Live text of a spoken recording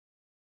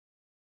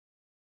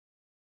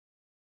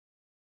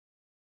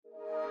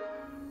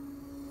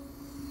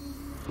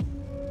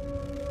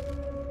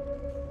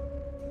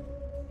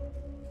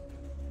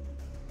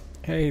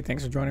Hey,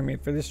 thanks for joining me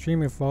for this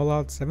stream of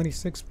Fallout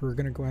 76. We're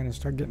gonna go ahead and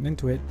start getting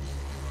into it.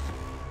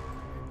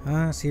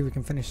 See if we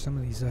can finish some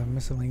of these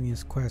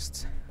miscellaneous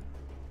quests.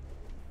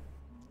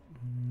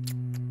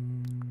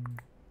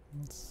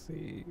 Let's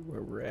see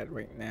where we're at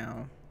right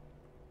now.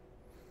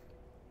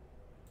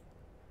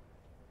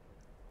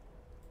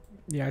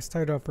 Yeah, I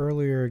started off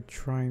earlier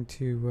trying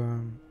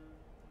to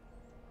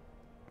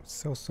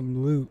sell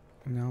some loot,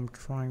 and now I'm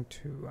trying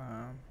to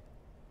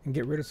and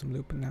get rid of some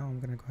loot, but now I'm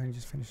gonna go ahead and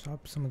just finish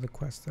up some of the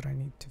quests that I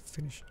need to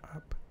finish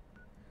up.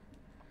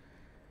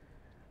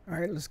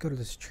 Alright, let's go to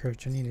this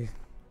church. I need to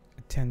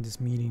attend this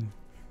meeting.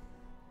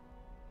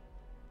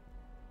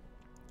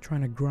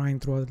 Trying to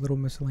grind through all the little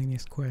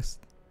miscellaneous quests.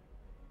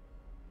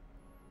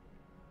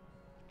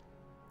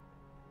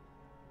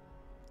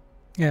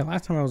 Yeah,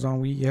 last time I was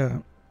on, we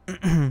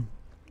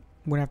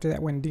went after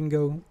that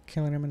Wendigo,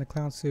 killing him in the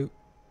clown suit.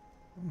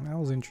 That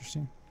was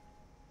interesting.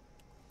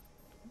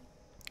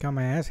 Got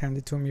my ass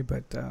handed to me,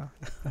 but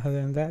other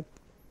than that,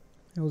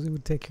 I was able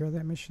to take care of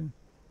that mission.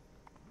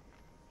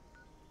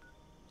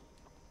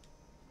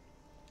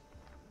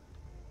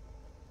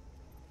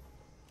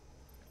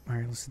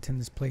 Alright, let's attend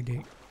this play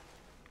date.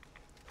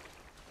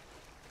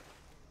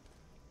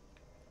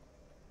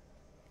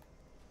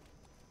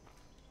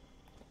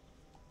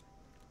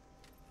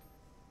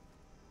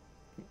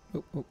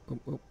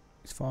 Oh.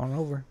 He's falling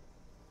over.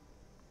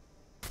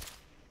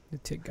 The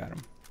tick got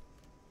him.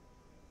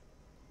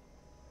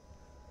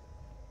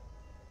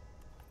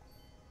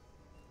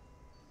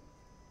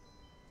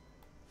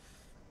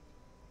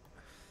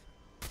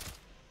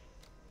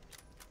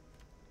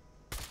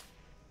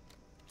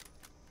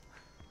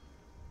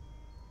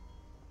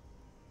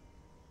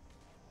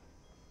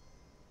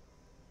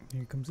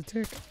 Here comes the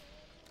tick.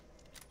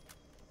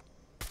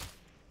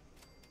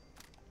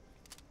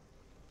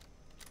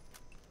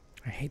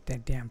 I hate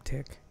that damn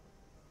tick.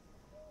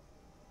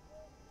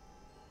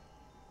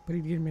 But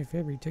he did me a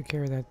favor. He took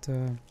care of that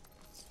that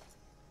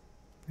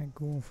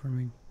ghoul for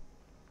me.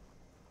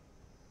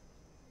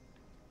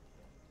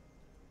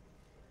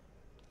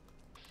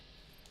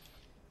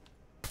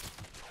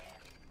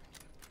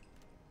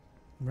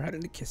 Right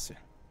in the kisser.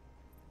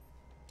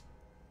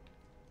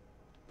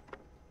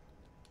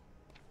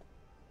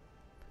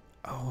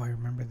 Oh, I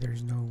remember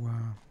there's no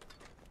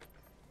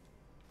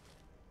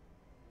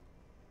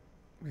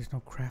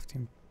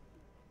crafting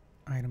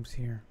items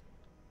here.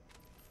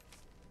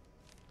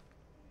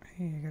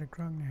 Hey, I got a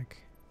Grognak.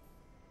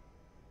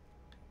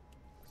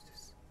 What's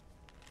this?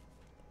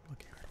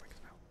 Looking hard to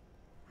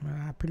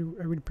now.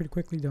 I read pretty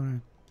quickly,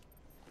 don't I?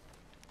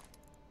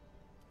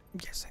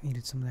 Yes, I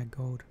needed some of that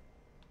gold.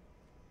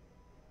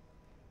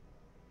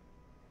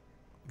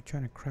 I'm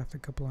trying to craft a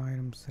couple of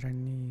items that I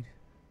need,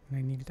 and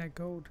I needed that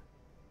gold.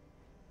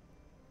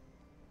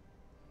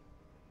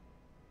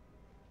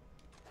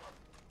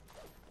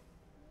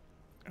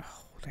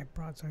 Oh, that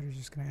broadsider is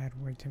just gonna add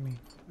weight to me.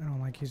 I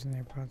don't like using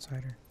that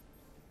broadsider.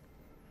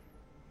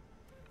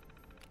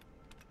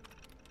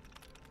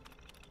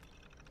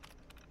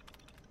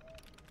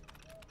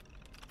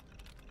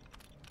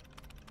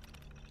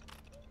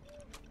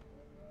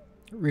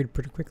 Read it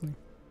pretty quickly.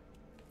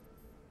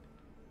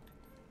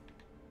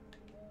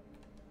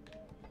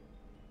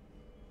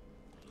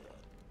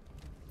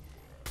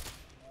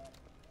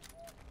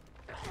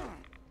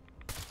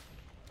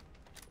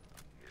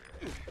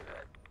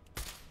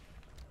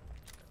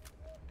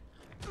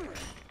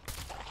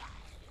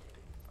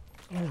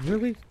 Oh,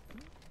 really?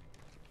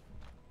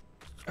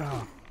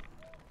 Oh,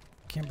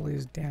 can't believe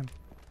this damn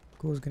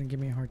ghoul's gonna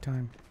give me a hard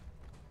time.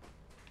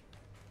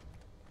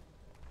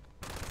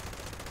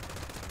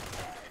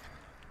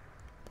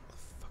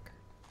 Motherfucker.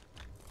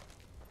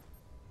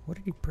 What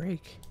did he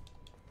break?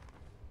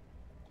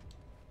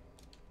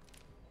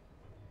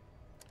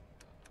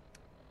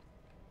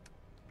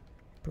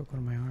 Broke one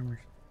of my armors.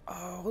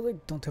 Oh,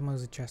 like, don't tell me it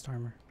was a chest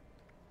armor.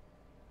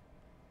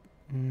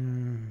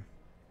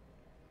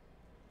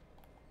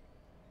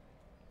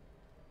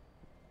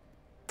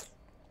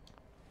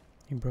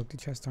 He broke the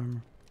chest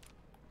armor.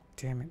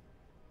 Damn it.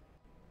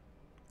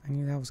 I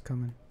knew that was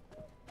coming.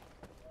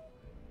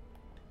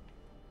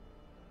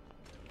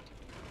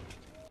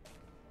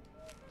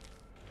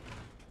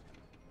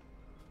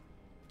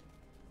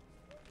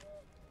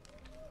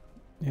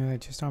 Yeah,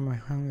 that chest armor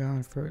hung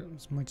on for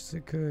as much as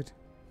it could.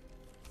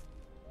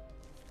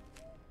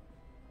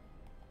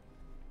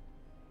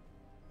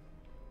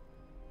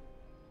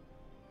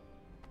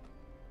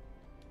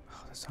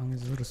 Oh, that song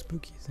is a little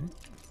spooky, isn't it?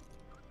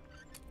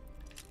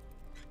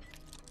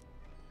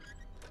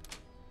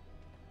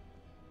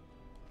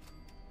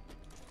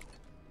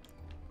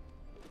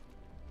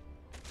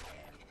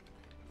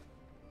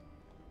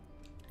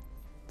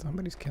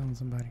 Somebody's killing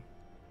somebody.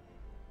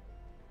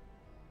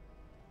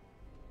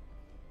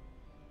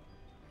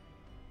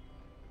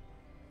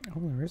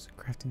 Oh, there is a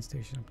crafting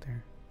station up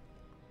there.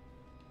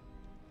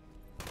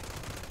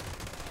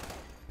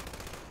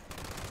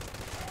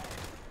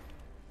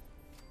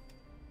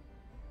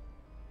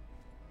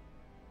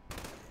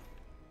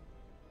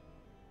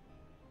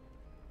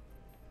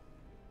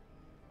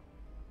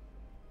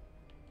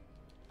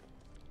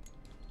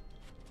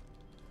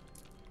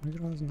 Look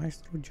at all this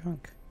nice little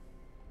junk.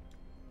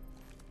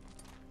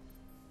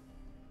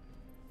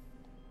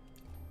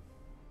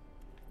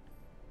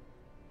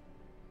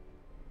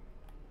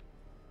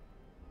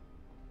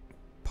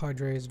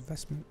 Padres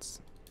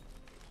vestments.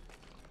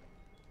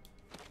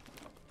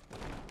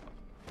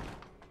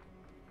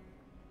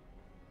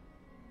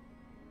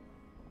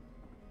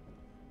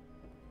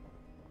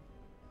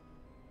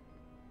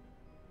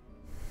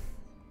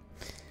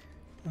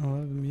 I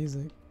love the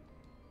music.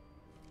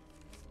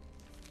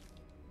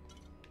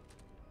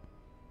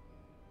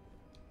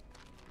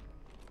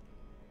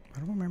 I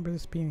don't remember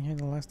this being here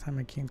the last time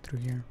I came through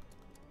here.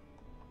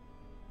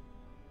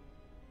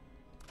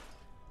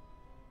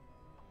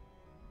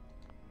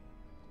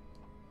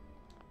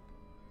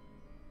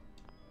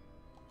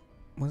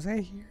 Was I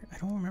here? I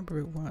don't remember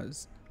it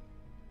was.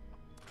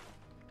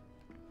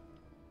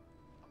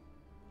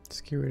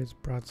 Let's get rid of this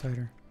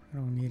broadsider. I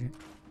don't need it.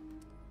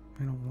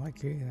 I don't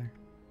like it either.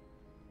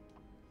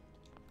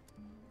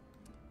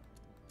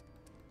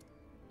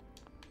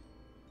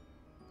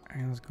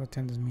 Alright, let's go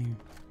attend this meeting.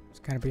 It's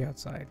gotta be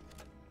outside.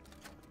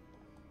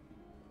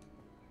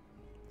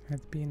 It had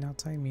to be an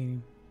outside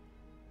meeting.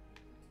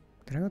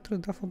 Did I go through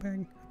the duffel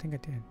bag? I think I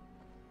did.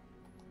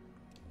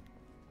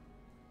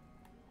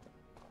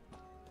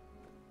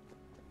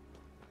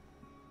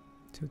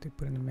 See what they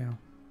put in the mail.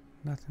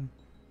 Nothing.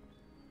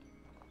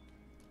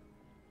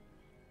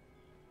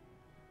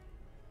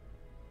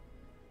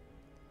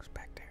 What's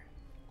back there?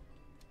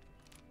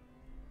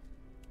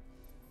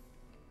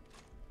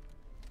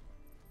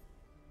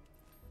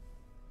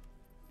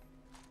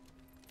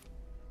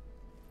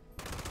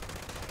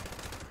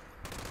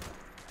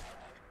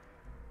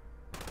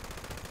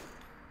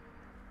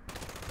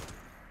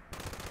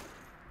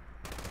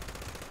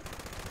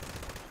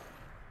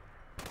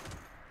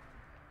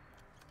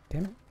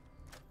 Damn it.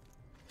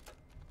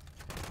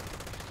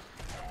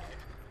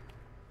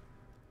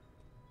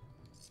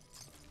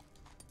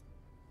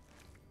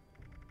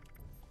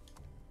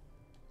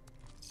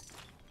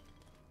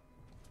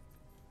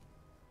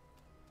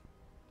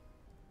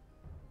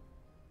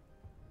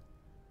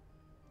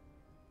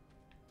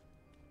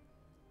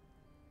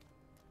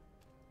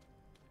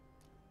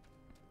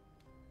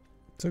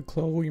 So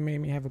Chloe, you made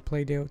me have a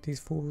play date with these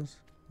fools,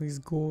 these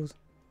ghouls.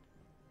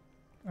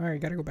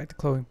 Alright, gotta go back to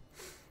Chloe.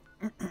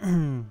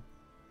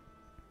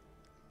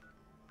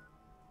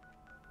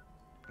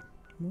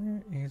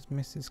 Where is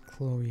Mrs.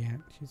 Chloe at?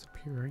 She's up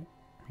here, right?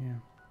 Yeah.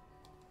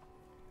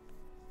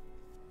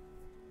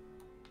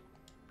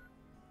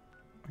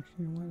 Actually,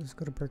 you know what? Let's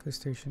go to Berkeley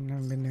Station. I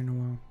haven't been there in a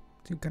while.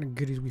 See what kind of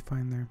goodies we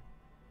find there.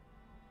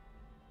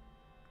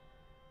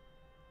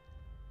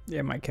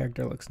 Yeah, my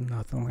character looks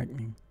nothing like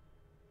me.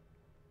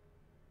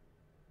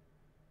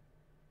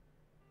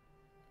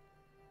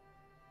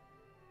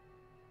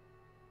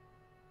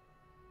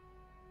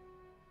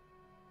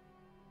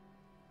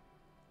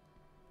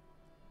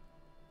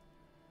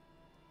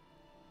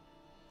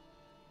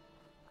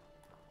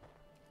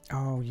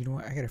 Oh, you know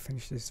what? I gotta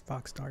finish this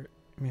Fox Dart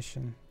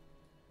mission.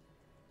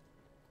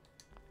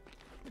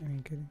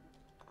 Any good?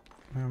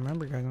 I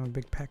remember, guys, I'm a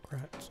big pack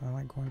rat, so I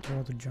like going through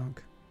all the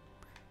junk.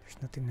 There's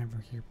nothing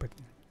ever here, but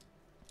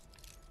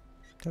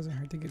it doesn't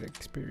hurt to get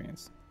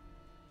experience.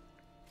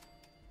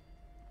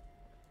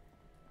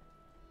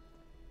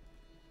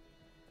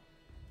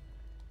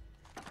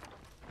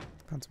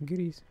 Found some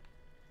goodies.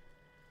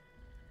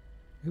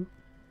 Ooh.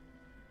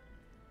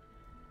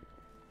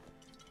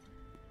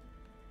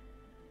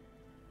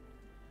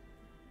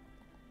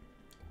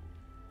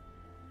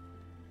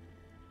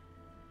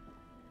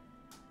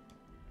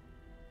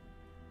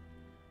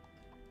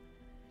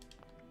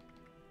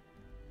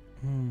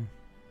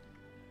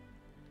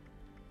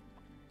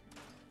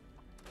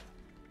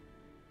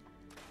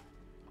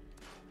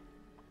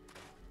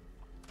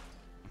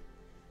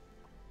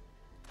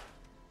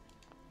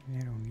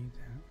 I don't need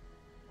that.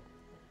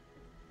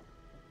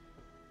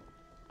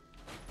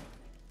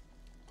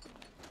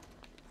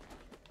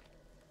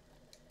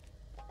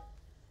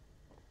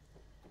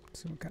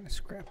 See what kind of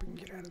scrap we can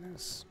get out of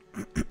this.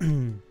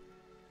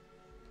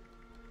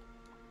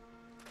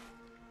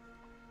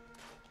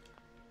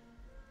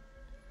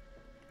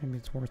 Maybe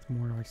it's worth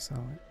more if I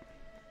sell it.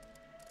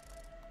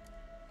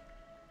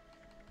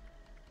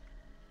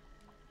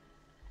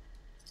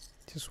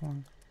 Just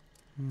one.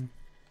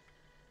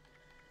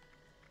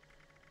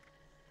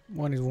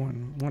 One is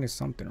one. One is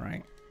something,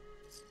 right?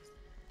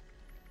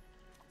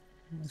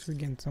 Unless we're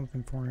getting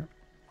something for it.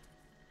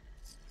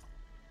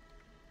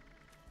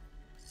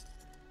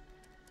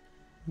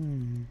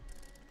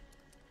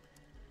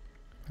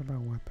 What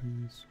about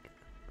weapons?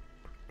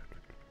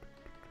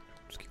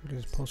 Let's get rid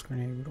of this pulse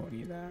grenade. We don't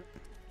need that.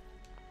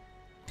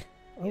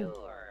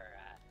 Oh,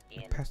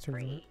 Pastor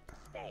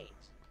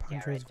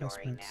Padres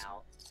vestments.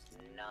 Now,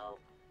 no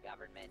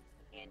government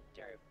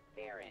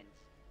interference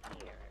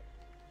here.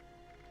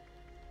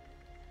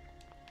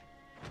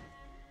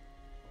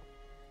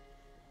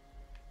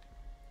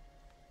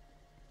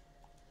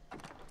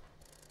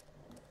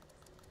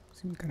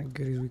 See what kind of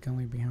goodies we can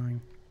leave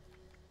behind.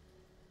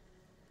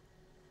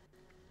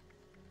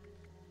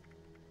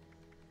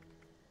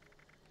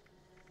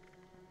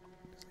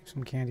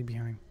 some candy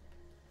behind.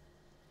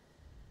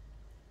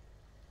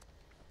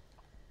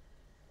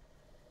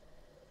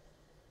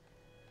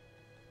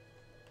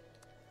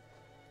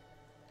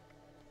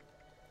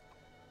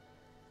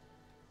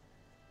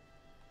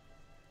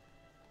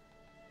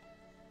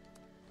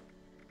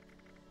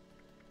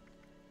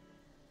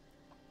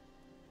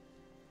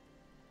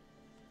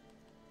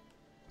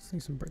 Let's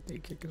need some birthday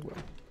cake as well.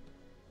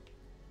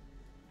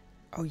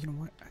 Oh, you know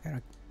what? I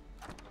gotta.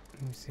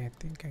 Let me see. I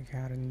think I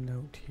got a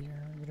note here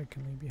that I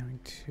can leave behind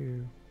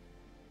too.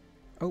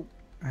 Oh,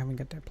 I haven't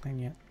got that plan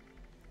yet.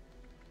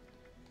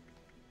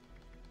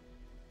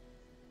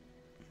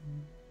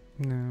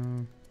 No.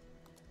 I'm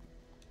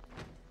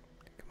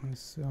gonna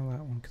sell that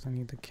one because I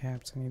need the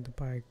caps. I need to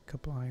buy a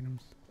couple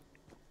items.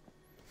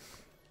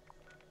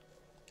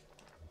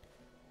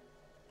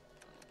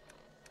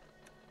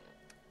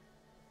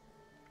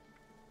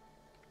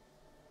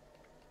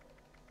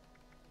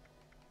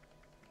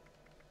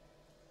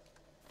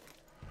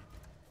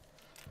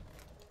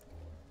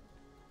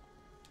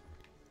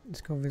 Let's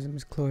go visit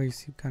Miss Chloe,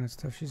 see what kind of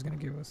stuff she's gonna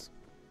give us.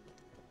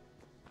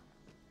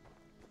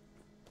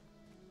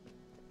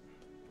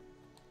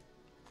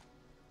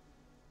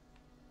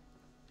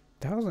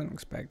 That was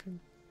unexpected.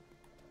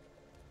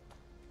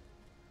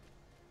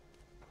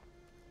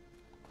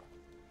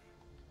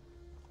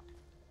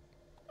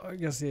 Oh, I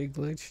guess the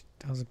glitch.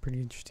 That was a pretty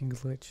interesting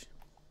glitch.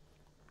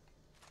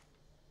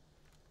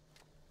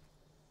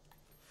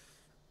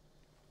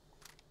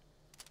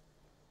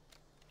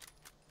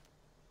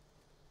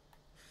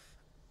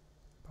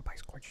 Bye-bye,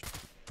 Scorched.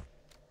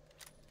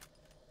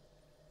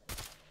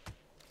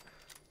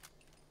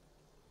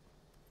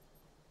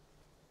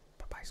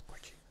 Bye-bye,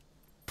 Scorched.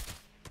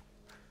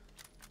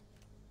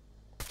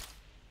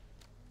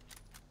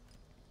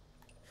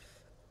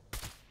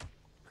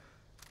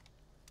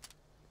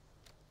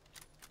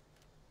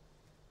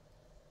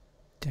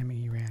 Damn it,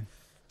 he ran.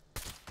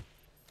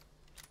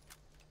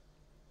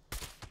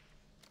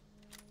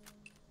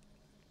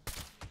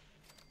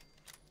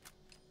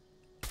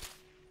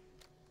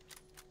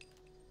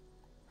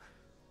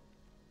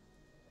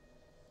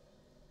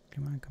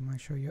 Come on,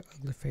 show your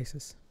ugly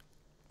faces.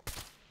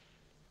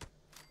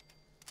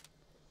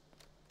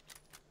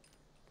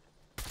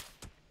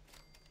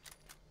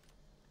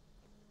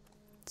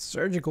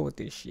 Surgical with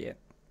this shit.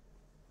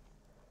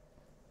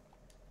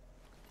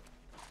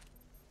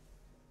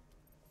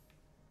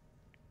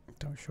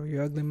 Don't show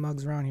your ugly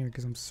mugs around here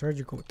because I'm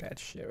surgical with that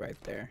shit right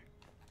there.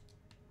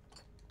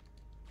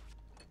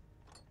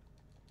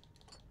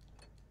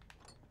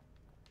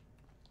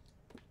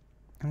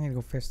 I need to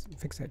go fix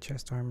that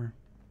chest armor.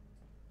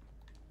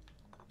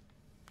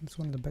 It's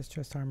one of the best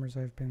chest armors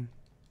I've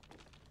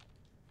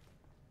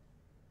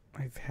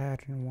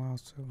had in a while,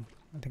 so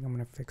I think I'm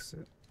gonna fix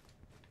it.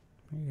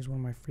 I use one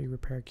of my free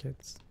repair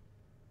kits.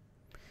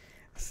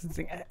 That's the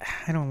thing.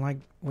 I don't like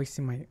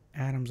wasting my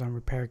atoms on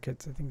repair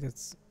kits. I think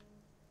that's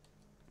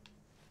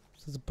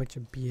a bunch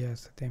of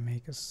BS that they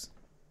make us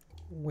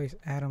waste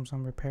atoms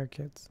on repair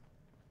kits.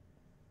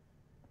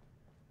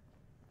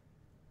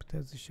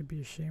 Bethesda should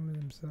be ashamed of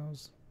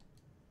themselves.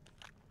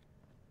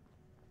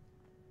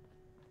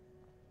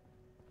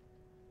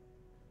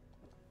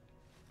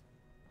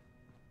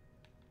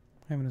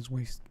 Having us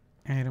waste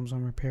items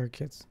on repair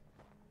kits.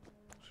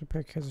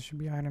 Repair kits should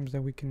be items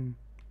that we can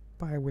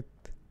buy with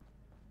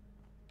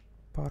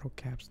bottle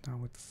caps, not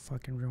with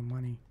fucking real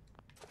money.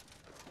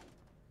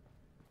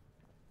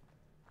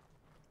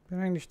 But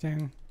I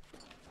understand.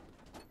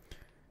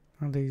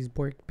 All these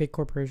big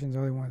corporations,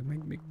 all they want is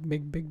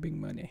make big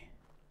money.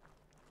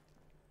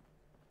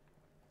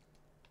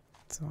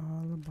 It's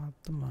all about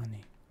the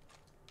money.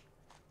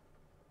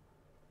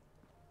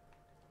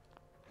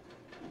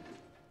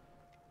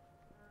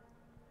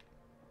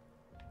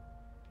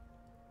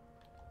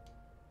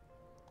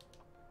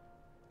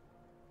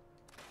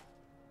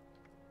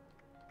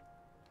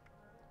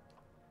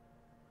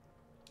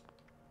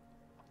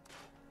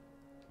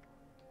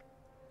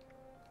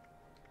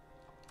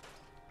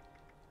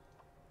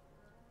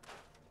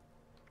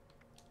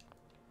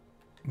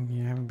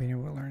 Yeah, I haven't been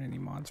able to learn any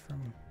mods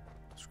from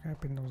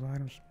scrapping those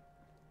items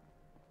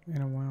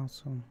in a while,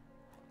 so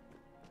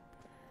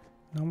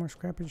no more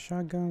scrapping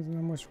shotguns,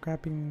 no more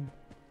scrapping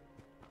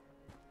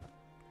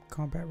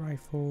combat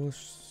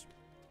rifles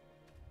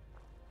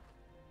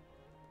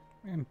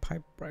and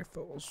pipe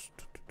rifles.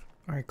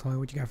 Alright, Chloe,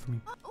 what you got for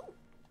me? Oh,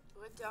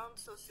 returned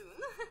so soon?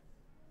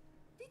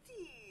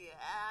 Pity,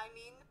 I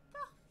mean,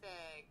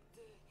 perfect.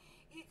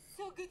 It's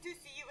so good to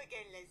see you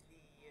again, Leslie.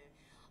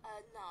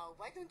 Now,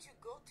 why don't you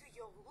go to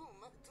your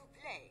room to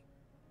play?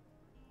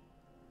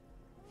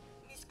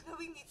 Miss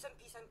Chloe needs some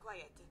peace and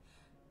quiet.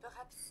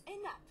 Perhaps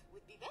a nap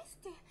would be best.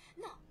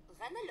 Now,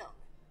 run along.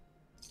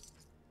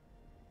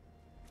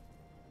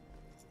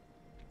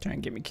 Trying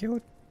to get me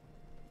killed?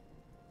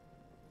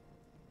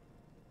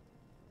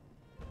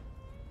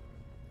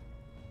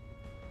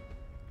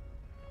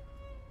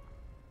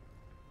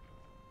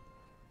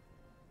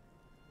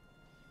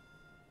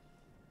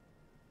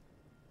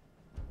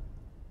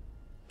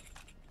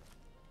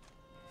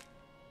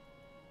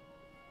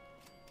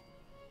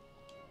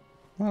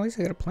 Well, at least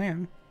I got a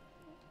plan.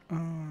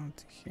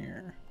 To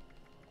here.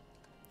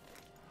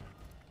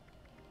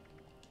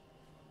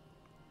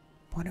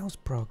 What else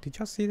broke? Did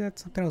y'all see that?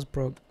 Something else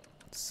broke.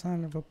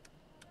 Son of a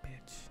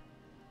bitch.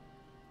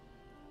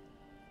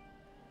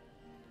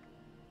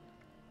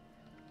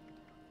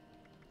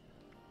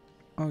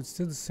 Oh, it's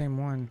still the same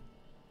one.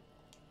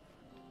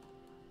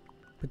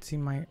 But see,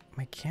 my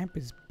camp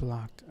is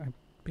blocked. I've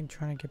been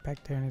trying to get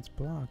back there and it's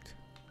blocked.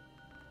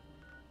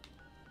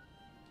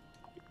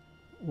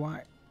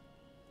 Why?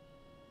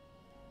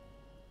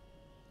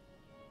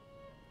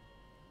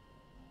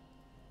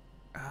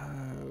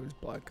 It was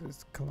blocked because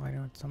it's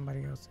colliding with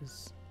somebody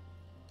else's.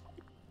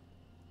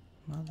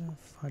 Mother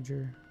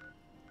fudger.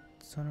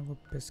 Son of a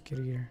biscuit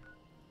eater.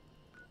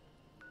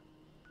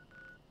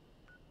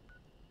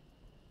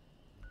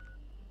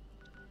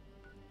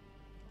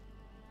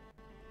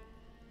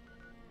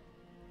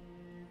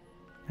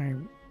 Alright,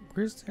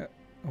 where's the...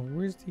 Oh,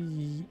 where's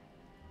the...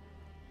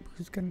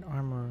 Who's got an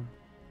armor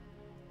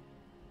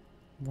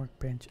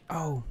workbench?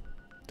 Oh!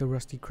 The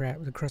rusty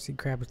crab. The crusty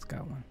crab has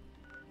got one.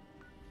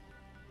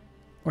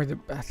 Or the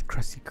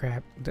crusty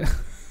crab. The,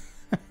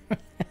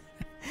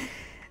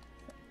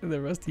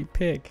 the rusty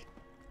pig.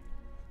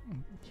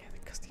 Yeah, the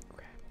crusty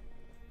crab.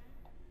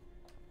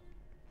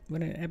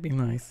 Wouldn't that be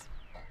nice?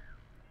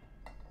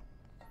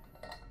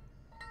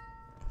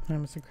 Hi,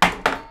 Mr.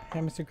 Crab. Hi,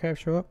 Mr. Crab,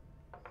 show up.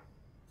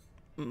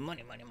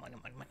 Money, money, money,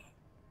 money, money.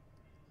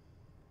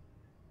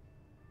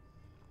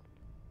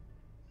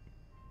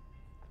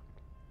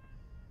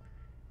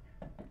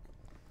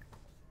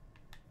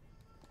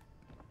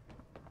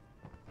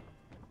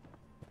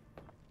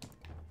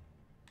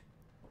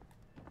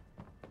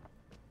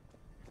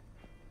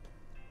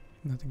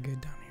 Nothing good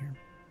down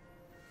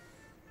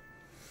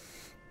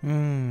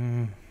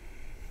here.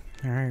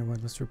 Alright, well,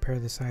 let's repair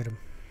this item.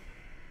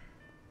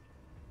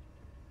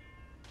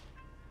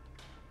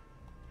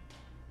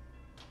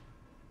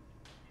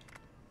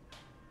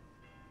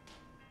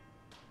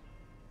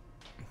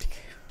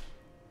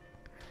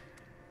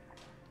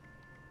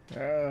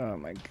 Oh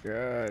my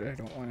god, I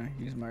don't want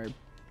to use my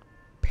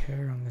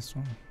repair on this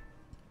one.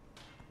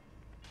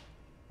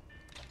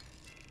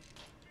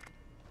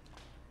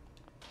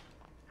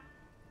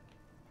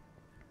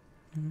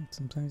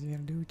 Sometimes you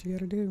gotta do what you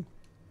gotta do.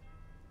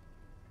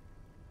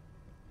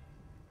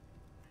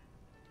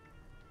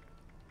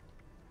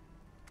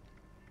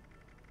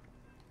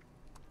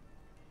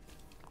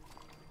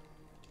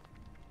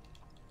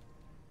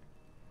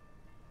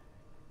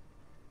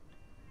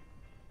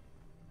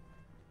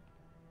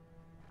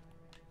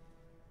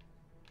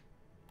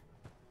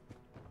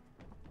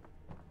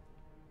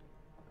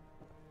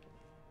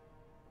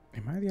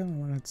 Am I the only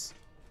one that's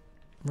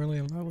really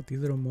in love with these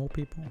little mole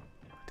people?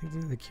 I think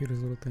they're the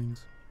cutest little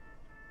things.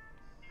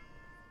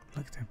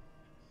 Look at them.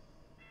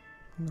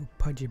 Little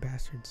pudgy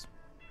bastards.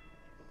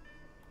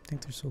 I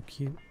think they're so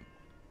cute.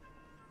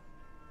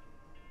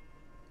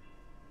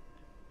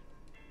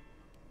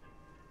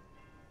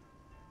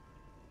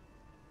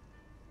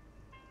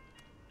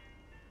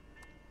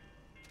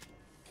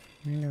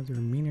 You know, they're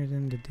meaner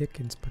than the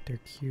Dickens, but they're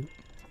cute.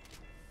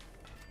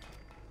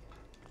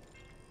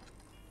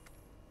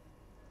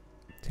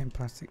 10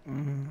 plastic.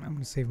 I'm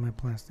gonna save my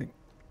plastic.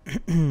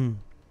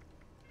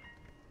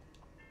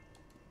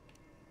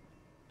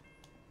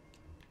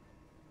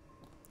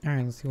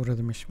 Alright, let's see what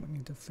other mission we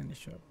need to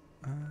finish up.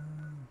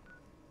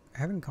 I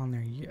haven't gone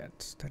there yet.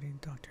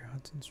 Studied Dr.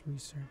 Hudson's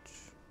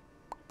research.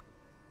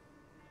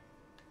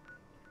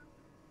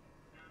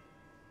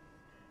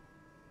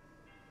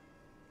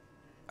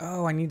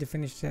 Oh, I need to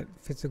finish that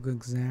physical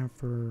exam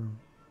for...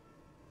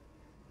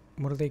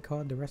 What are they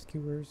called? The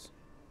rescuers?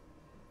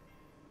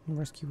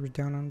 Rescuers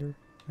Down Under?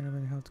 Whatever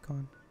the hell it's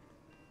called.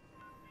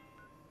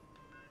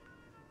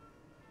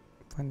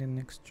 Find the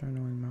next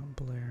journal in Mount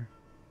Blair.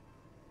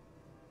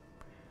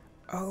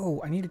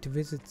 Oh, I needed to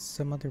visit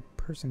some other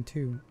person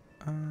too.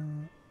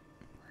 Where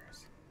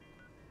is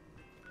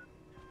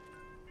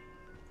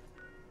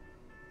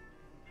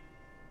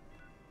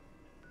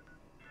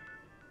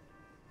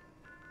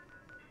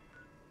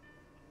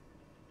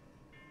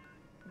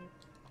it?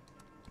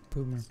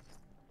 Boomer.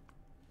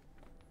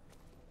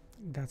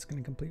 That's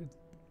gonna complete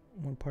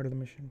one part of the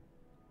mission.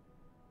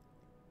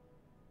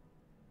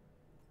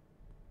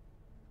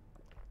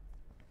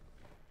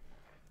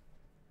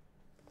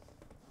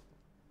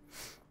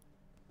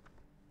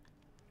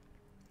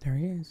 There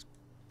he is.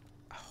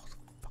 Oh, the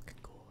fucking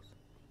ghouls.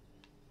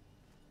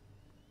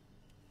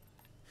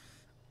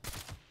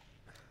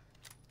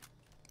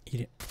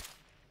 Eat it.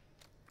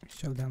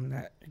 Shove down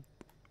that.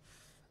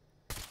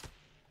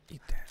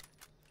 Eat that.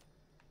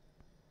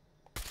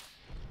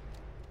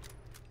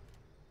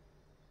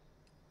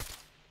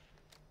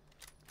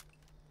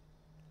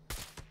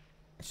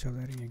 Shove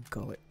that in your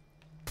gullet.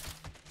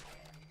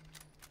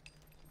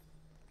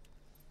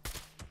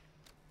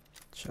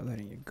 Shove that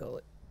in your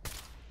gullet.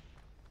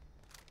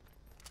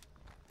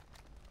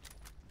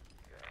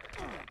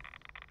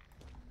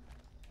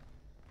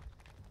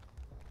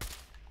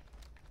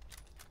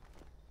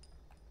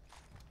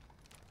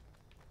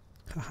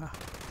 Haha.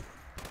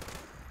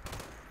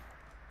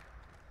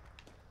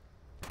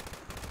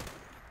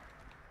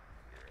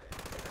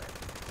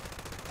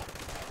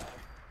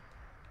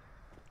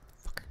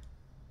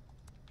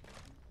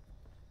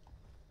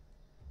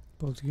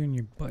 Both you and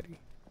your buddy.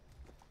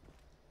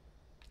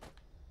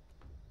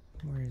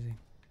 Where is he?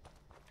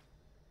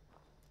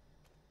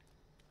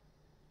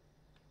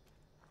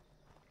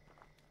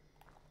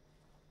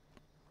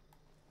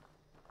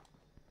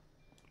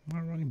 Am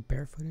I running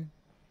barefooted?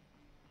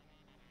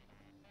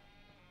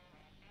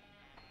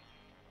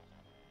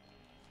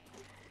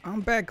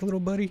 I'm back, little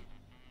buddy.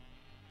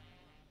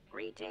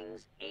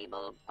 Greetings,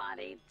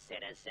 able-bodied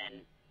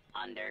citizen.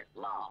 Under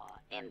Law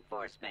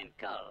Enforcement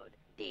Code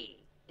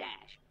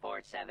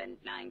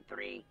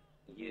D-4793,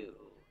 you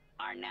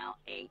are now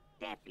a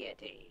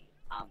deputy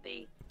of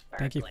the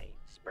Thank you. Berkeley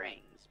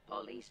Springs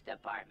Police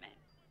Department.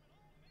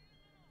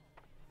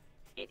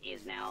 It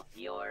is now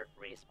your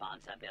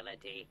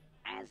responsibility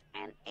as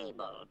an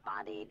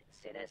able-bodied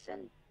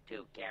citizen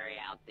to carry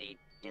out the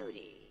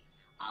duty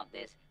of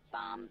this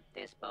bomb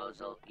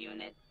disposal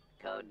unit,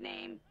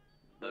 codenamed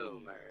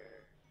Boomer.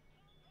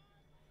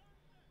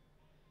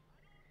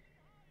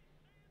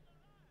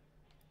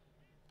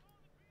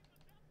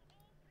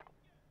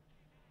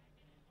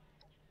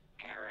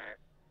 Error.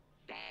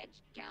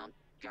 Badge count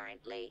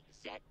currently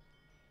set.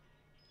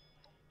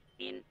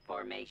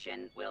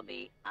 Information will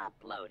be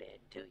uploaded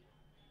to you.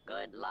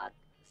 Good luck,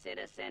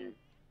 citizen.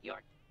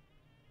 Your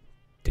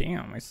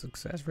Damn, my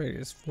success rate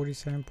is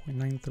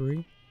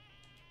 47.93.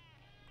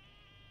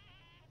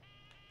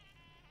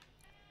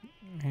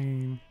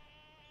 And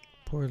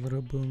poor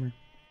little Boomer.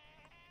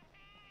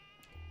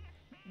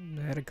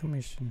 They had a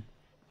commission.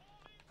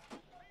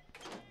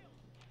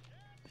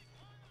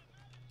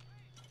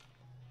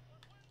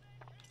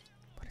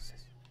 What is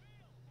this?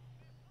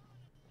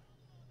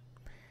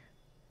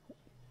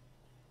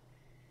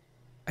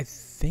 I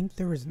think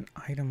there was an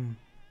item,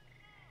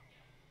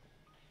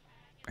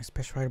 a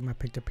special item I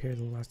picked up here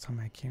the last time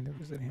I came to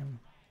visit him.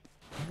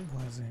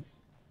 What was it?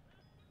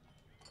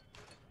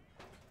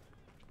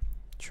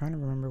 Trying to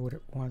remember what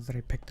it was that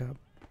I picked up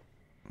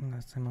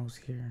last time I was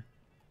here.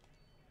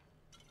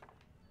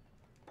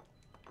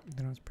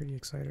 That I was pretty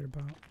excited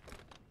about.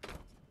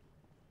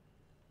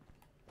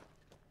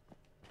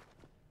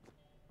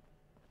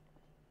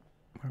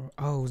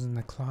 Oh, it was in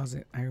the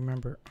closet. I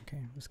remember. Okay,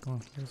 let's go.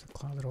 There's a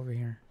closet over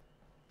here.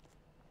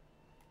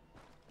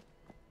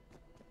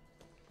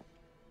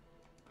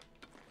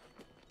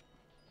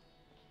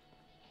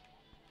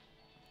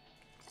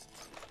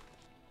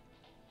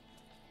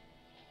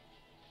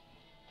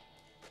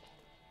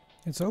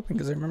 It's open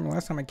because I remember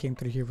last time I came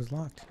through here it was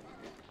locked.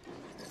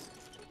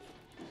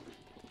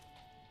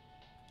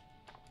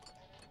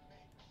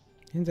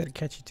 Isn't that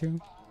catchy too?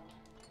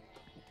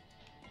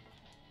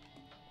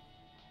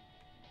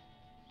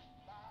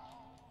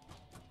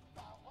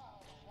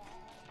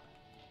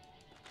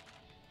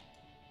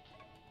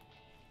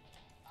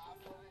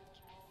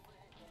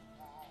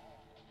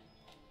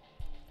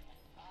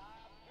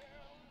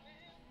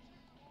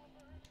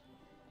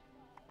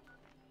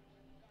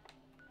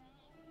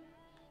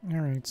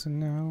 Alright, so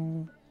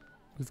now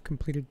we've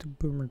completed the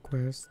Boomer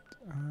quest.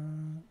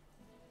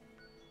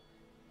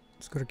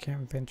 Let's go to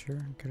Camp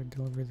Venture. Gotta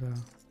deliver the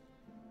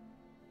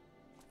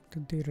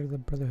data to the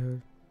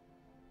Brotherhood.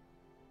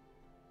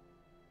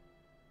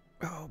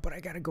 Oh, but I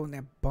gotta go in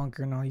that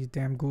bunker and all these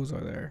damn ghouls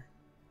are there.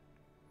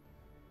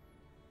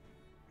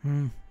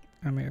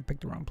 I may have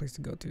picked the wrong place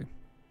to go to.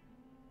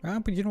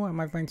 But you know what? I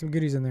might find some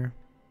goodies in there.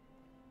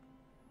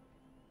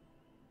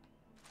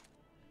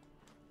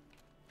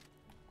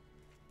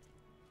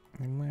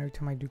 And every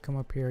time I do come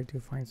up here, I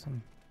do find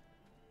some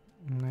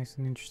nice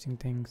and interesting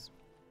things.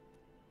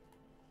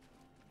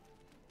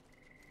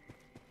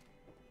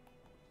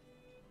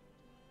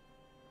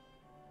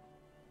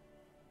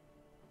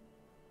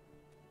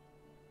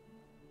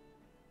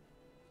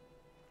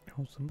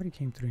 Oh, somebody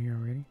came through here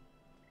already.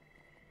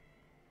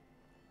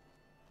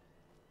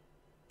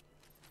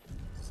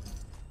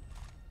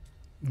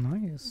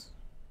 Nice.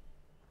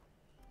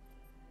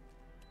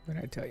 What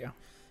did I tell you?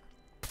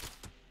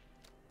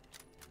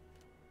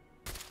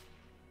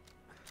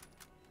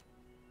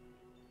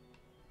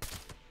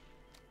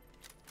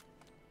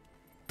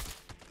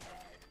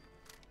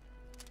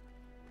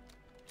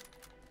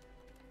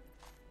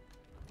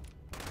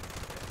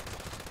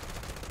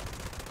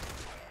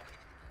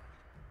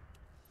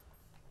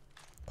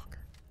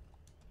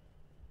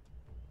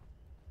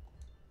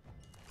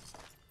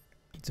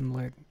 Eat some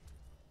lead.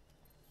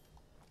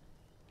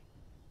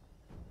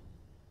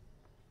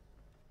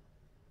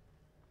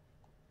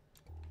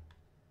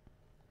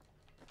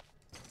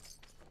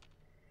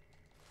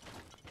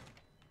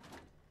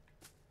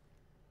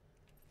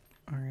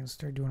 Alright, let's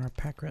start doing our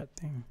pack rat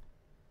thing.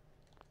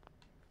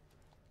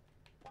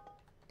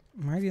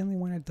 Am I the only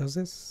one that does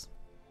this?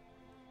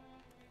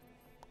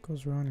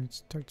 Goes around and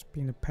starts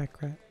being a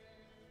pack rat.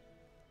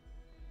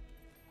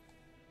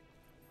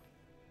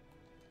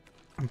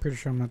 I'm pretty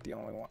sure I'm not the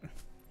only one.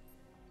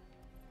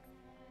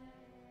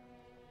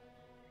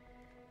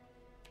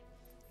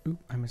 Oop,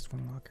 I missed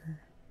one locker.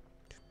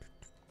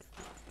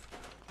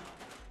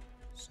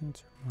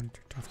 Sensor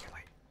monitor, off your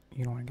light.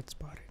 You don't want to get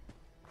spotted.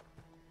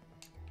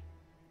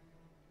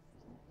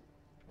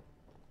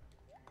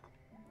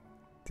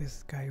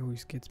 This guy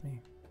always gets me.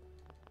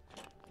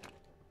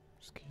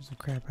 There's a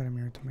crap out of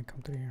me every time I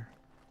come through here.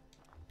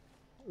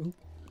 Oop,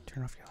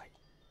 turn off your light.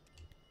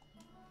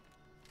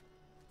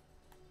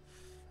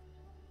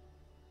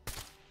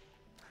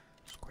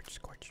 Scorch,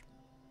 scorch.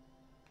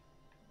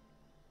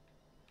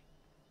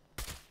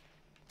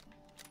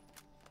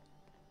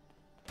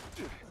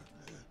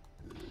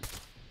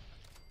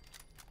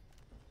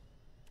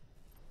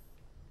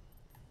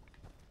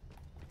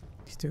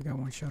 Still got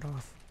one shot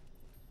off.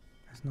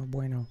 That's no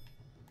bueno.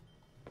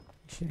 You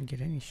shouldn't get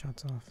any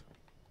shots off.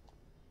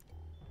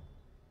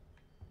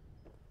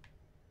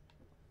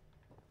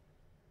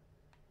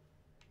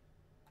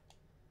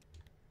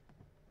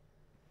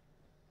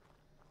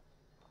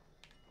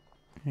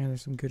 Yeah,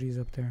 there's some goodies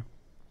up there.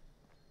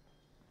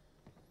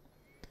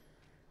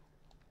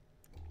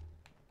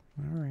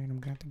 Alright, I'm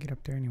gonna have to get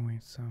up there anyway,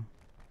 so.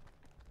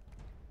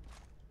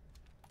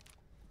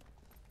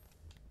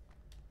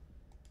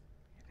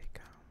 Here they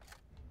come.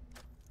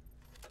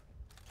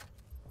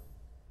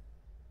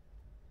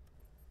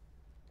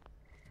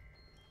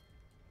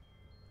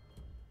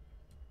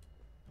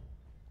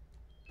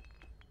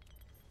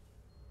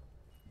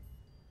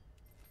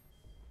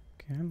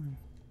 Come on.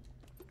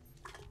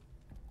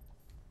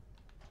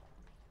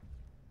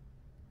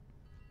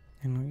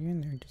 And when you're in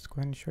there, just go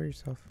ahead and show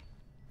yourself.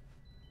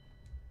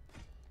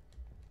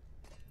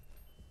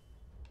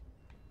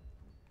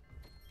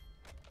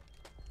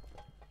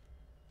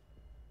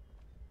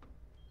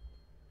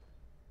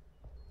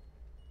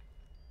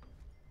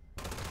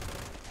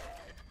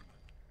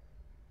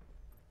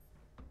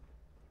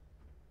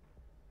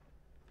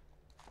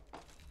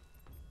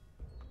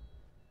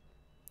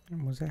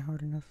 Was that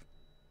hard enough?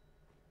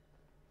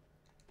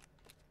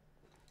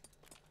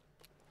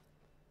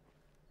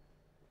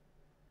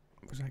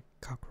 Was that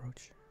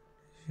cockroach?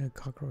 There's a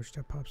cockroach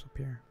that pops up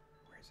here.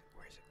 Where is it?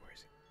 Where is it? Where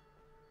is it?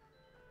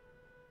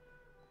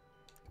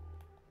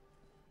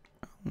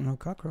 Oh, no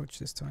cockroach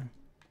this time.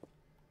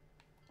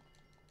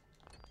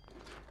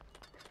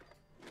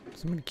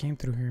 Somebody came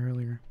through here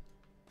earlier.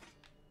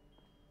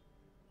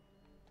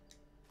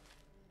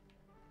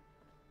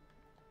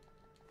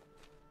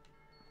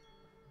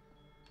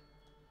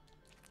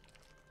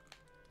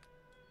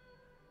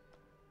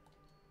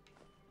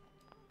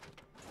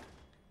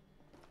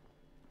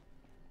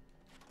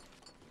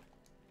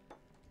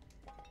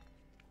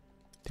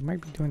 They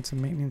might be doing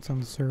some maintenance on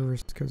the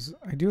servers because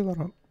I do a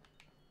lot of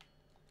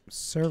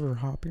server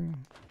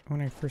hopping when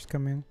I first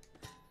come in.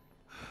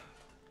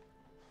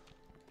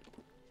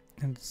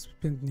 And it's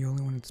been the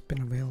only one that's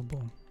been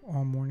available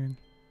all morning.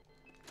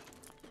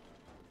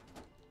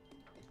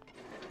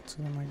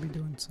 So they might be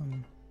doing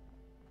some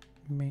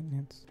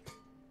maintenance.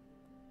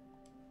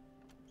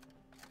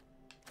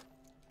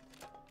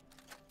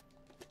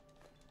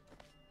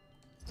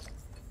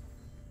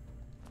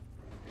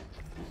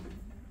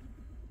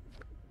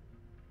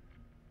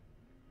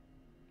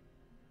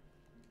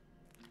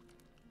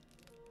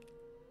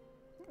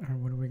 Alright,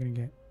 what are we gonna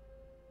get?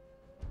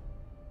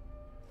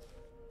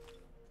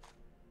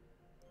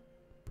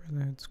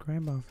 Brotherhood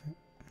scribe outfit.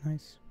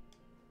 Nice.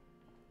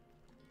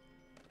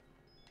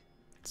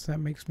 So that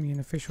makes me an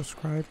official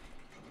scribe.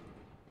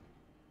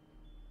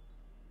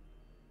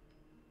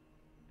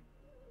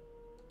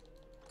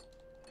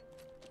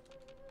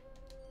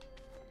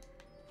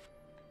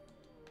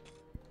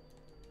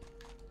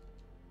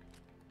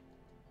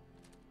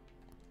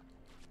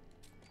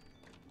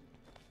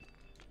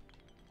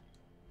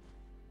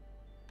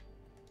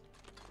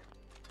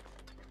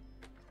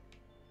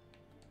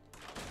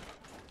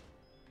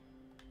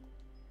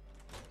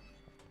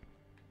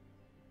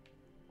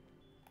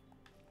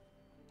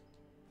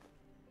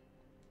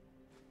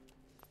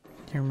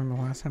 I can't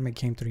remember last time I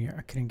came through here,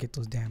 I couldn't get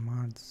those damn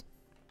mods.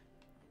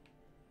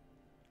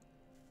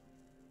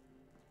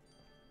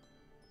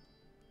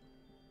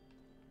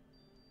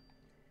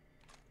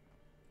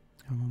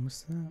 How long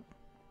was that?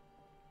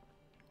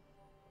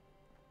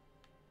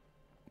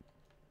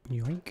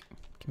 Yoink.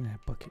 Give me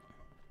that bucket.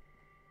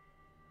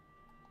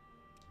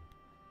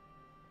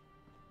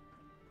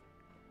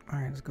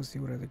 Alright, let's go see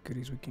what other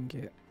goodies we can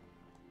get.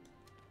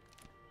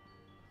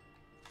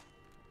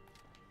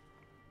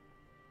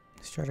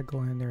 Let's try to go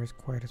in there as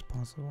quiet as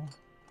possible.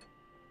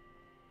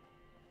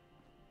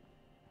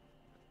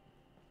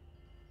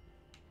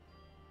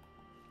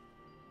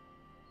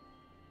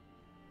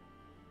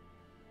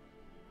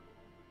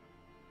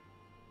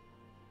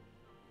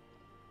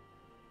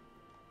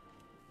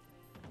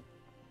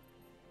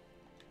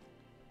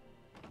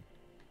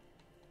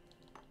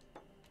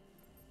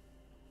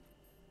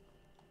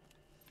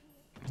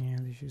 Yeah,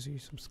 there's usually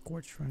some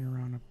scorch running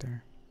around up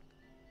there.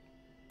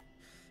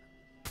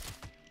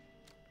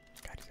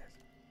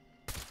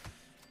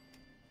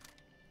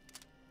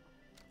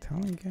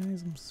 Telling you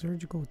guys, I'm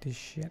surgical with this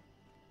shit. Is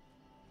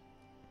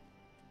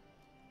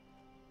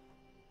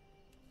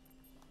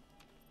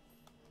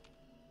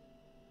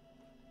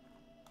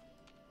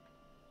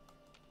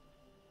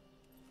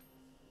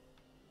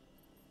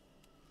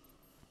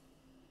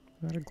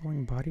that a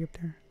glowing body up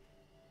there?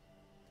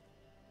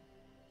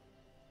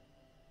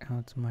 Oh,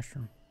 it's a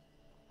mushroom.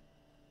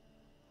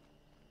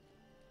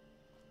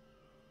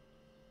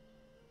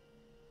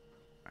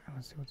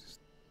 Let's see what this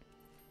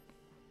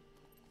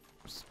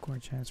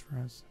Scorch has for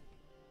us.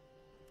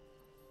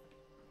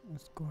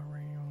 Let's go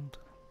around.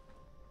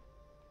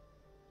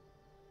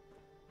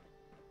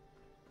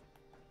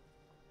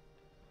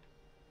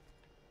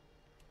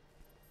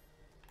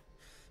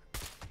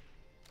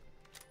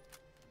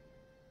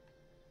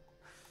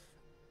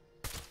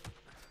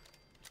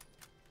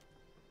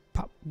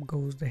 Pop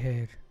goes the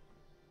head.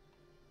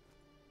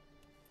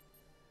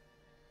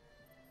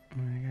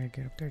 I gotta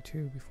get up there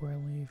too before I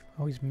leave. I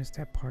always miss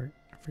that part.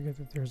 I forget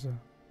that there's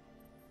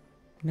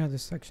another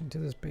section to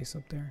this base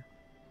up there.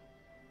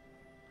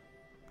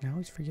 I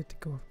always forget to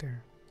go up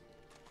there.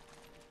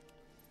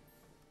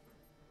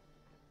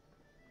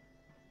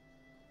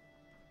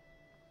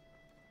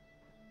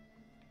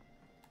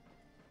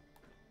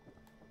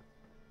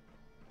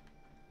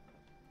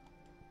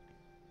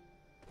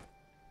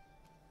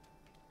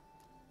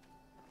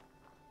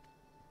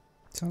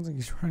 Sounds like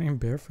he's running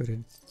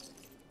barefooted.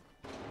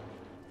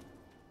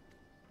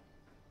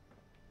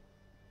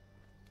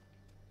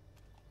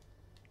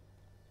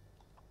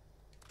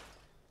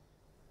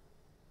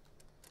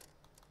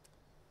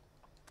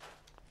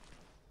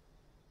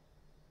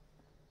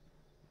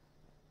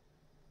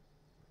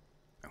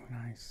 Oh,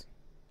 nice.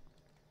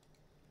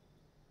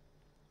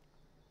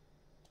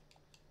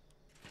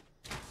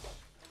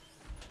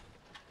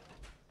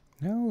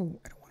 No,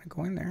 I don't want to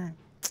go in there.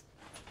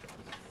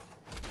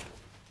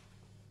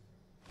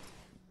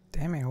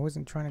 Damn it, I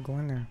wasn't trying to go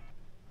in there.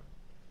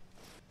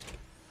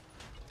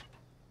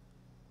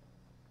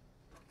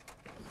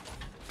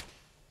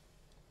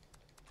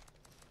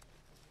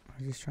 I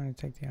was just trying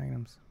to take the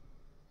items.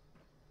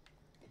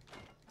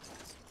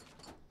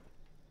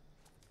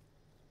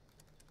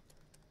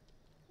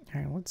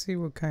 Alright, let's see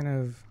what kind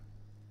of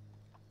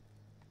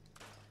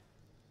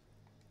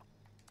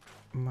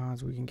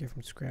mods we can get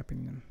from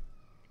scrapping them.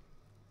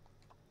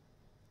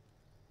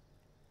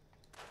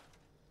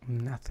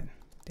 Nothing.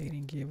 They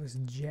didn't give us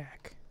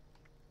jack.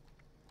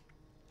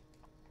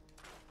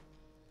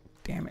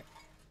 Damn it.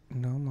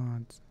 No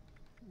mods.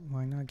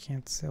 Why not?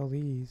 Can't sell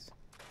these.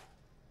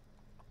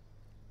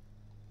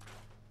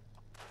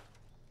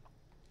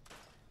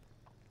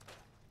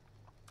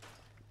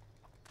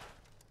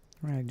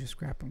 Alright, just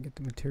scrap them, get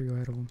the material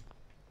out of them.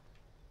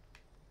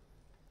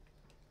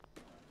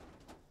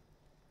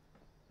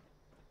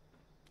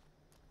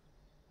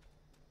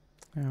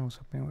 I was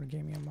hoping it would have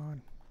gave me a mod.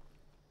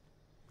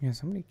 Yeah,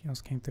 somebody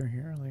else came through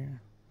here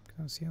earlier.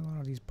 I see a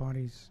lot of these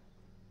bodies.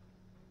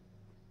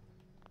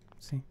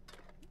 See?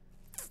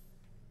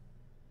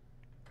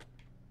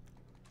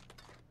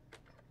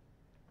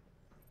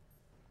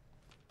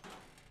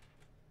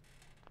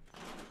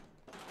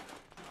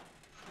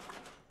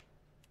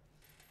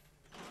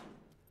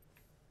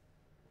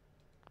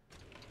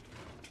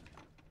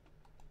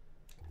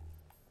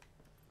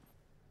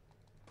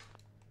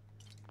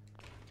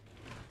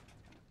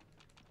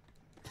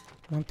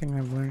 One thing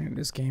I've learned in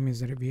this game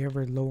is that if you're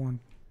ever low on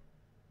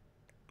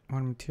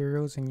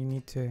materials and you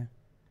need to,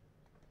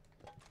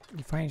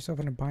 you find yourself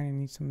in a bind and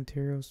need some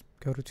materials,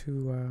 go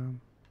to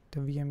the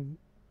VM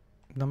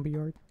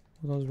lumberyard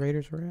where those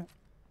raiders were at.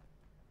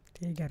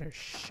 They got a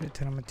shit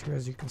ton of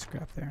materials you can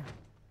scrap there.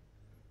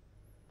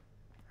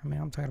 I mean,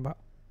 I'm talking about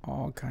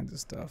all kinds of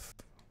stuff.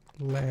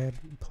 Lead,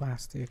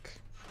 plastic.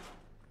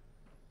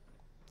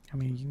 I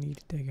mean, you need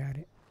to dig at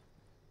it.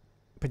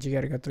 But you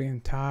gotta go through the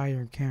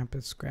entire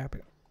campus, scrap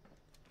it.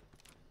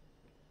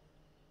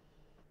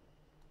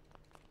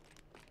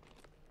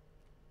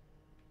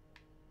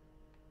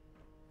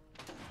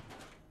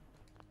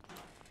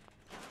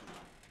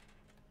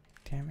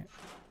 Damn it.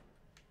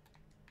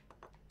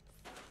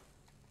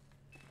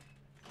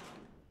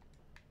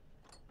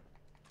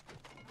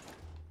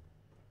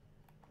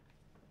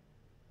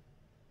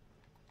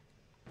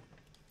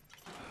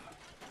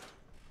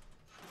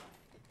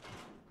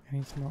 I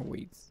need some more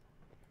weights.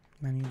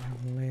 I need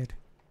lead.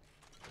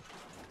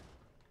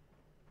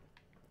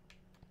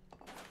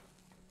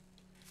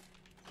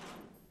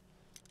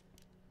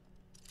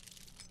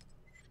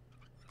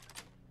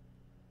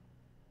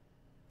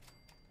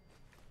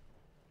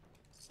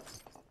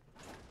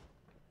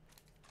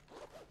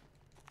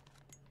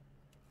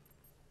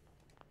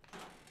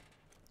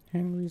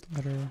 Henry's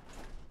letter.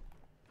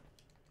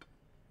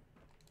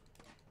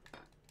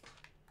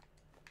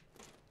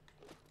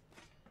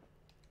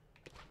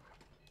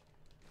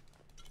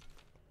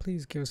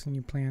 Please give us a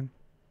new plan.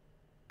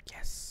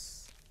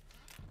 Yes.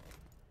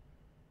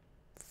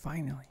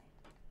 Finally.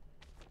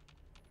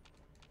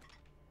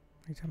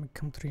 Every time I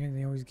come through here,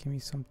 they always give me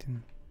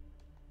something.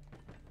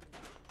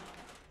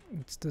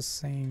 It's the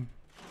same.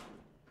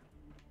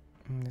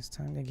 And this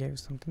time they gave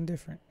us something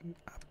different.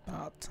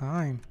 About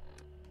time.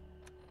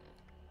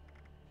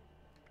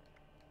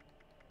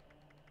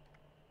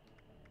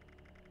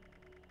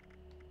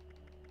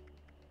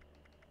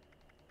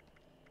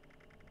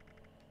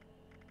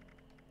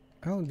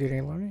 Oh, did I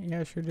learn it?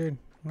 Yeah, I sure did.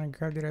 When I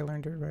grabbed it, I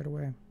learned it right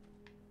away.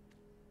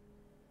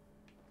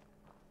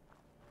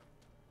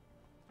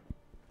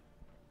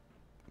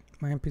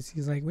 My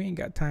NPC's like, we ain't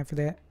got time for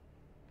that.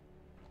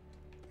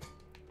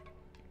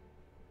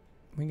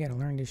 We gotta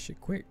learn this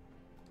shit quick.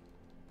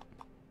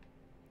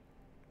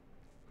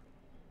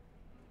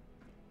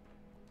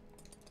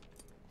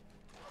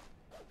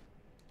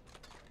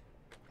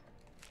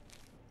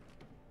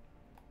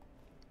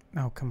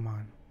 Oh, come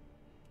on.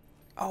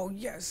 Oh,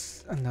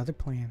 yes! Another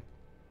plan.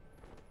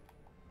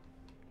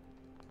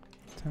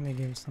 Time they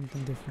gave us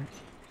something different.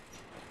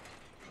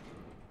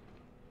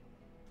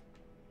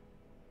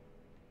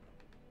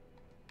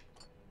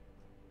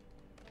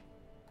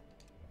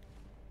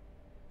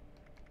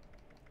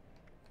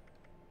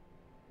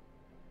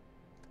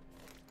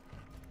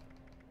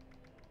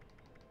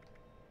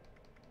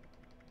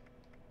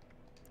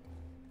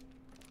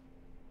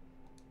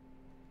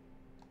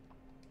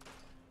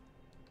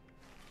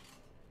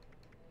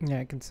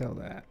 Yeah, I can sell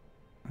that.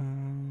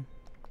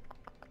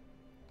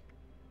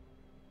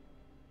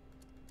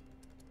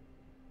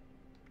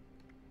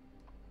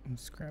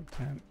 Scrap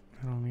that.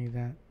 I don't need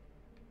that.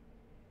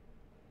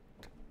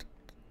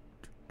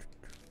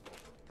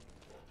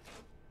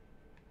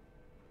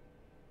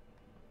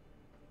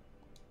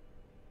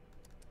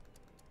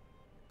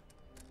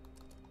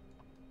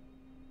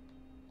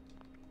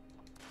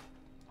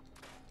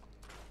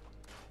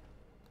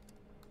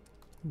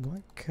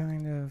 What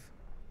kind of...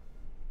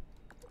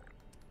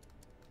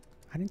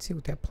 I didn't see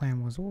what that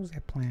plan was. What was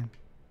that plan?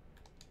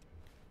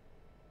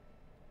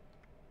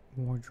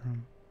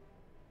 Wardrobe.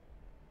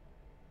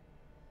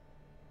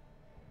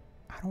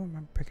 I don't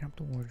remember picking up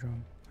the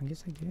wardrobe. I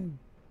guess I did.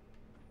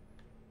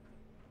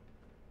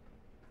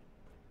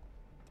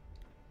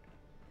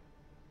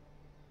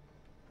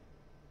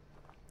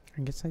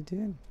 I guess I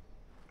did.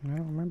 I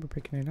don't remember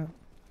picking it up.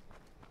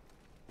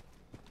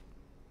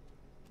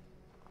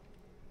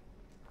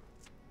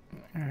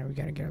 Alright, we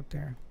gotta get up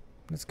there.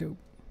 Let's go.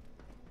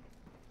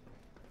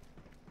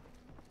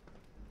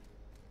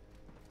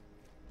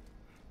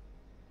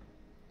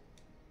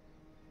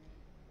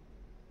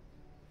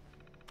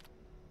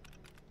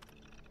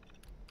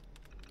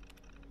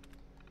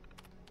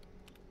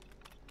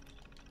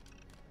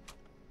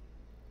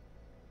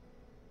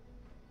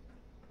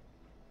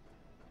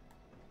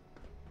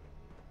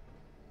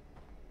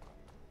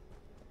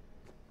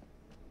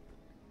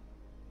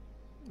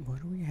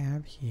 What do we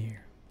have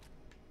here?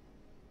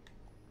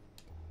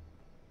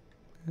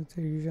 Is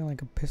there usually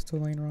like a pistol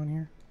laying around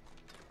here?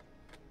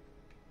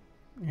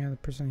 Yeah, the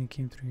person who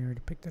came through here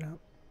already picked it up.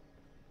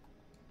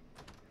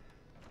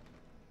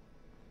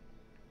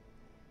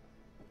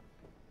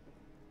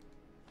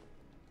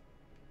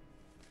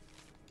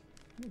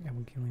 Yeah,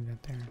 we can leave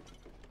that there.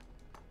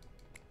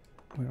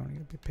 We don't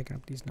need to be picking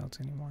up these notes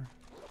anymore.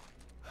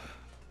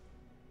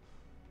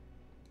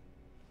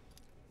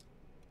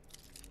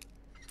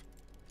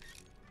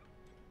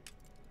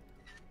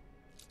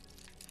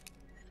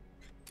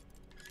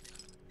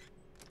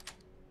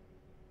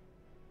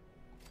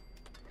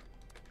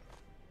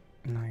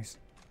 Nice.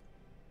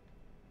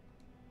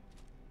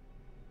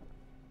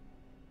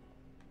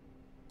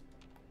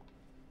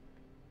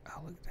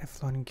 Oh, look at that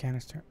floating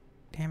canister.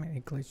 Damn it,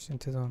 it glitched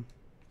into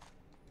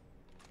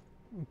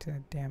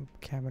that damn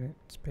cabinet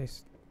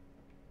space.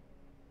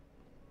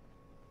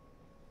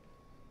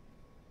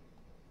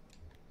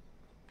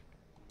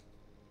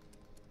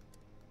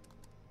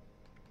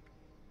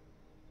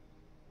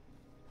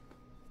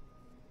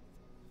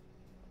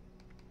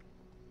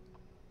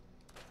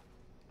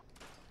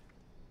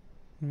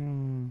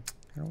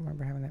 I don't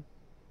remember having that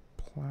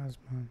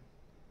plasma.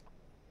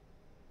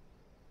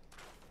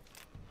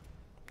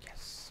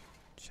 Yes,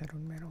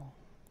 shadowed metal.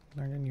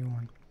 Learned a new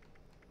one.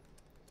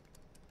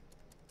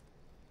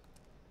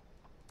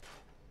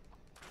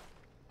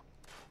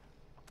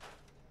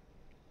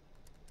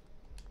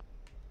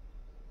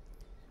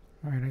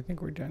 Alright, I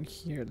think we're done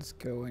here. Let's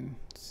go and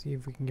see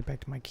if we can get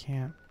back to my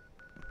camp.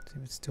 See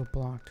if it's still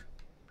blocked.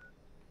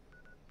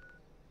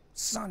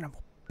 Son of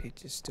a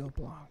bitch, it's still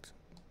blocked.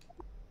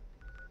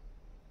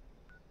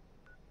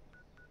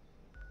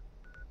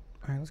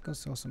 Alright, let's go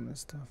sell some of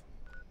this stuff.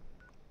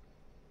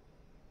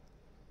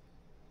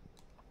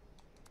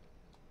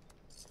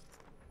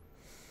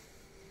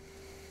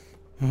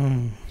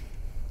 I'm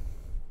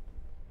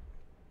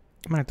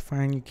gonna have to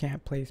find a new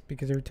camp place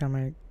because every time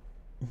I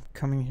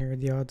come in here,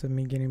 the odds of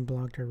me getting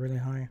blocked are really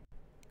high.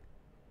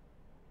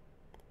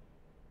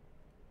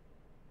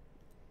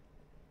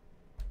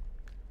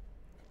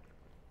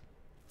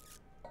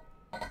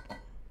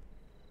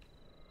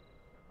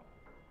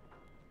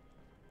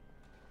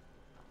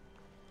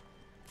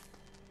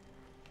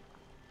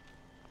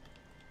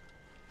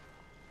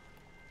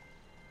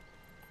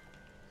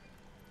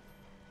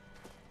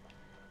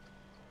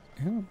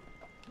 Oh,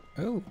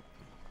 oh,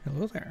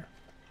 hello there.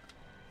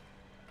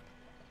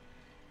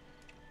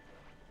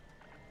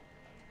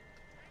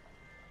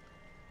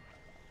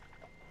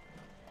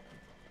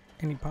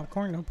 Any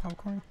popcorn? No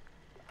popcorn?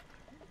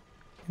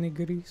 Any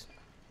goodies?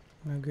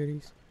 No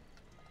goodies.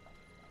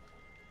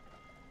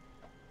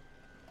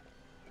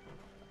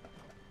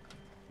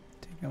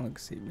 Take a look,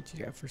 see what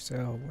you got for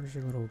sale. Where's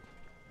your little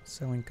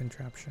selling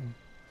contraption?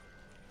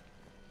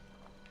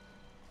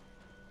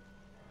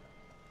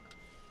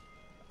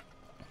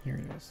 Here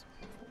it is.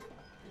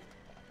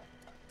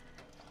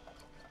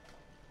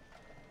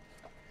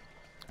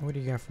 What do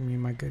you got for me,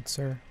 my good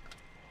sir?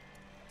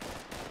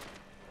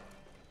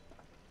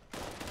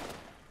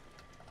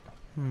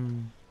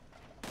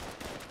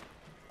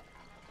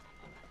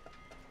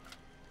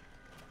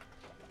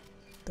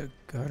 The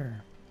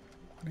gutter.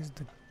 What is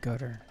the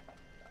gutter?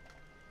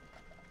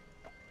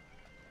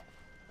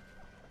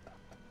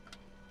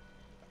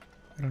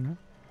 I don't know.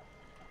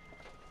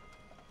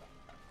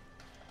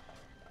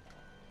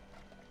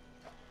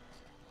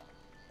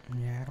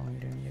 Yeah, I don't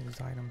need any of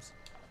these items.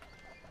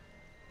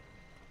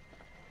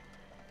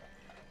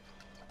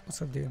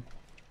 What's up, dude?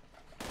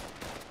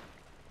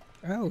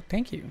 Oh,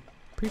 thank you.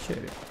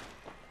 Appreciate it.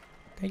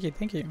 Thank you,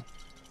 thank you.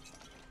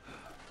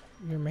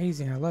 You're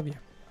amazing. I love you.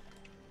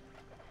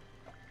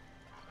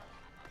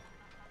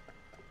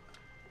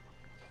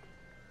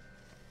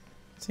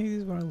 See, this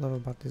is what I love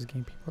about this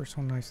game. People are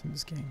so nice in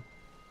this game.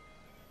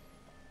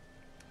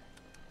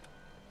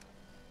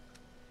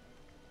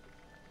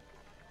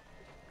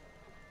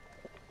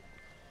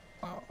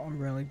 Oh, I'm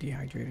really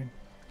dehydrated.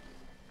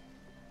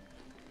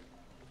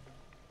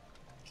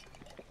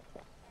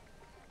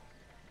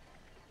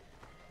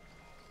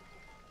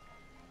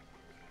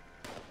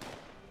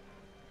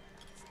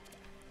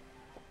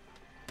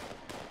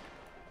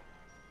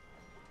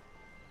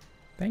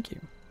 Thank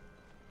you.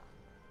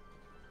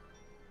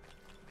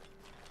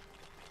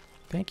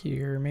 Thank you.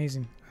 You're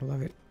amazing. I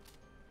love it.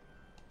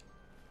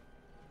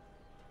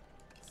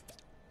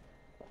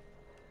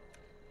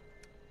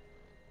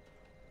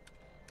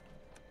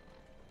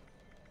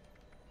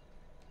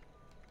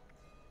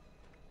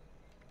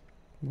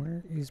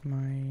 Where is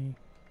my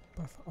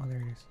buff? Oh, there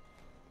it is.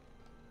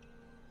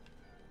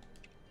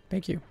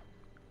 Thank you.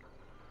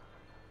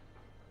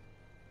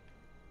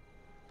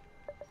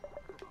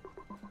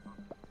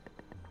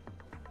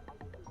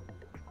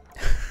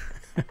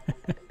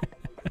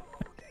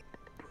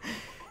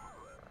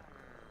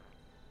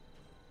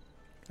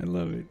 I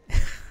love it.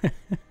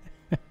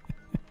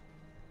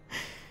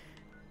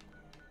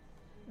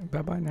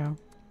 Bye-bye now.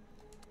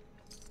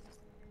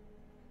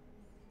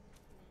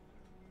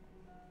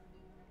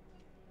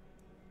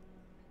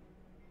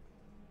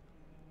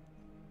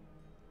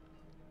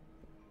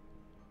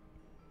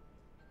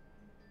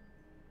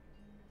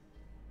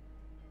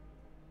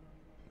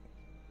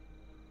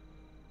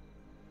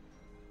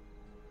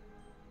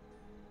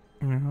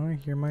 I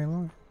hear my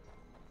alarm.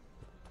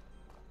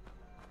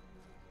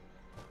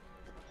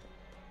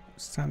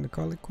 It's time to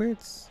call it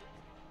quits.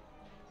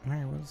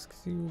 Alright, well, let's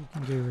see what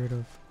we can get rid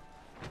of.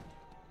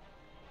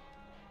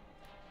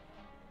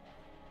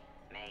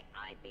 May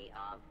I be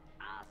of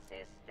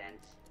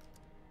assistance?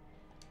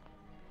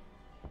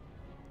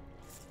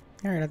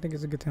 Alright, I think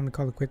it's a good time to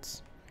call it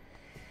quits.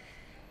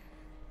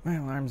 My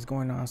alarm's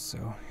going off,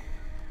 so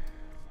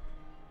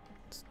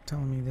it's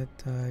telling me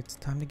that it's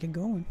time to get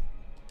going.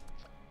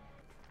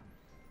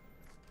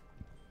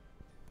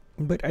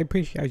 But I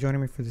appreciate you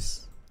joining me for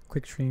this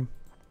quick stream.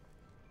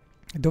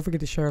 And don't forget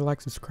to share, like,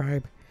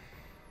 subscribe,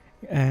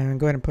 and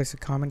go ahead and place a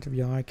comment if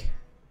you like.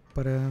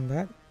 But other than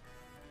that,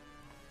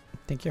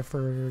 thank you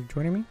for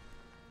joining me.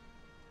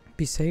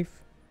 Be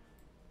safe.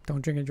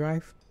 Don't drink and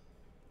drive.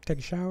 Take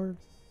a shower.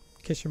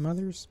 Kiss your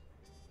mothers.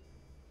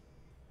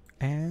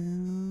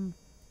 And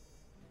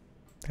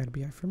that'll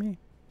be it for me.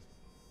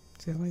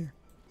 See you later.